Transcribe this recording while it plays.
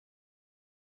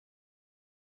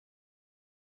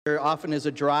There often is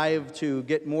a drive to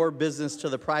get more business to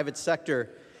the private sector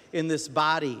in this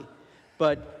body,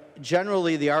 but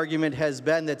generally the argument has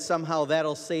been that somehow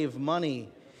that'll save money.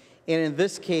 And in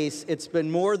this case, it's been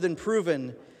more than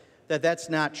proven that that's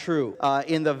not true.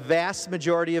 In the vast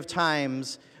majority of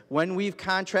times, when we've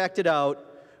contracted out,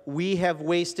 we have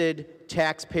wasted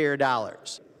taxpayer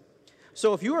dollars.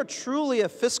 So if you are truly a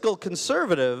fiscal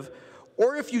conservative,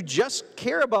 or if you just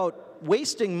care about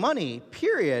wasting money,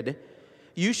 period,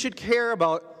 you should care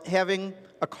about having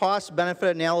a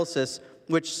cost-benefit analysis,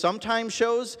 which sometimes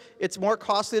shows it's more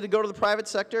costly to go to the private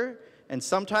sector, and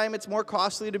sometimes it's more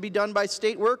costly to be done by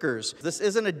state workers. This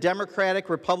isn't a Democratic,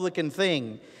 Republican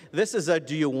thing. This is a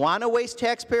do you want to waste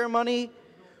taxpayer money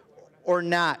or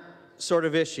not sort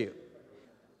of issue.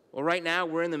 Well, right now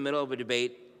we're in the middle of a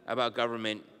debate about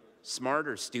government smart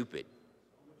or stupid.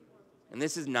 And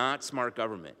this is not smart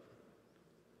government.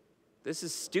 This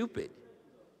is stupid.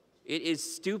 It is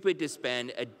stupid to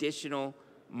spend additional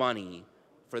money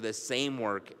for the same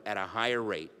work at a higher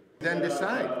rate. Then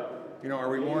decide, are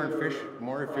we more efficient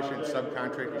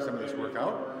subcontracting some of this work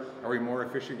out? Are we more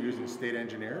efficient using state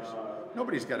engineers?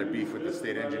 Nobody's got a beef with the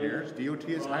state engineers. DOT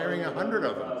is hiring 100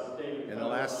 of them in the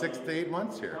last 6 to 8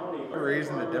 months here. The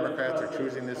reason the Democrats are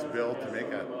choosing this bill to make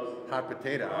a hot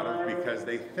potato out of because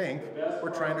they think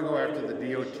we're trying to go after the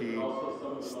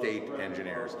DOT state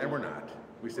engineers, and we're not.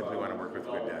 We simply want to work with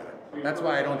good data. That's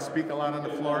why I don't speak a lot on the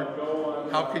floor.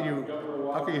 How can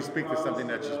you speak to something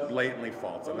that's just blatantly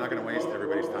false? I'm not going to waste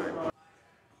everybody's time.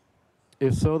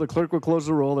 If so, the clerk will close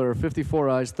the roll. There are 54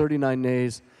 ayes, 39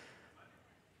 nays.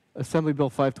 Assembly Bill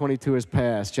 522 is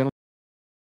passed. Gentlemen.